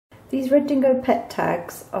These Red Dingo pet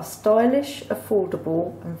tags are stylish,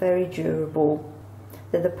 affordable and very durable.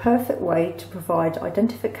 They're the perfect way to provide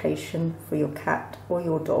identification for your cat or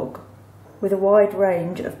your dog. With a wide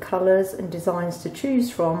range of colours and designs to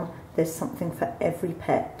choose from, there's something for every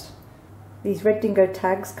pet. These Red Dingo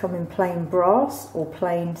tags come in plain brass or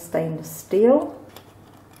plain stainless steel.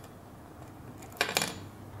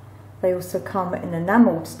 They also come in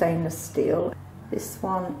enamelled stainless steel. This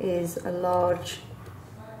one is a large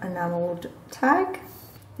enamelled tag.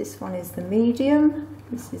 This one is the medium.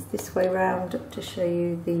 This is this way round to show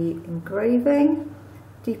you the engraving.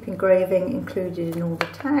 Deep engraving included in all the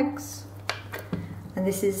tags. And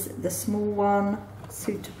this is the small one,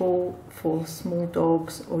 suitable for small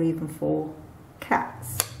dogs or even for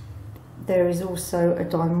cats. There is also a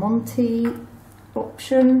diamante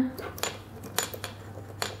option.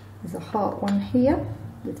 There's a heart one here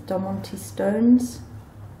with diamante stones.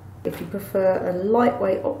 If you prefer a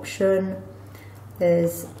lightweight option,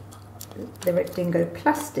 there's the Red Dingo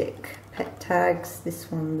plastic pet tags.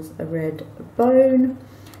 This one's a red bone.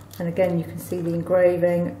 And again, you can see the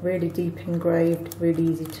engraving, really deep engraved, really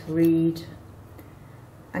easy to read,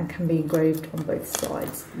 and can be engraved on both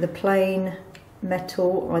sides. The plain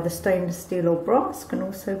metal, either stainless steel or brass, can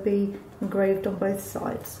also be engraved on both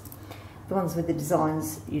sides. The ones with the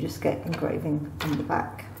designs, you just get engraving on the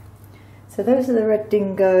back. So those are the Red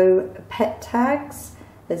Dingo pet tags.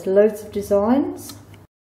 There's loads of designs.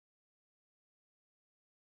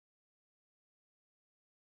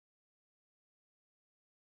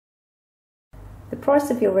 The price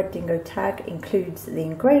of your Red Dingo tag includes the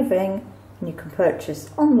engraving, and you can purchase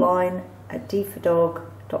online at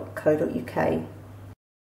dfordog.co.uk.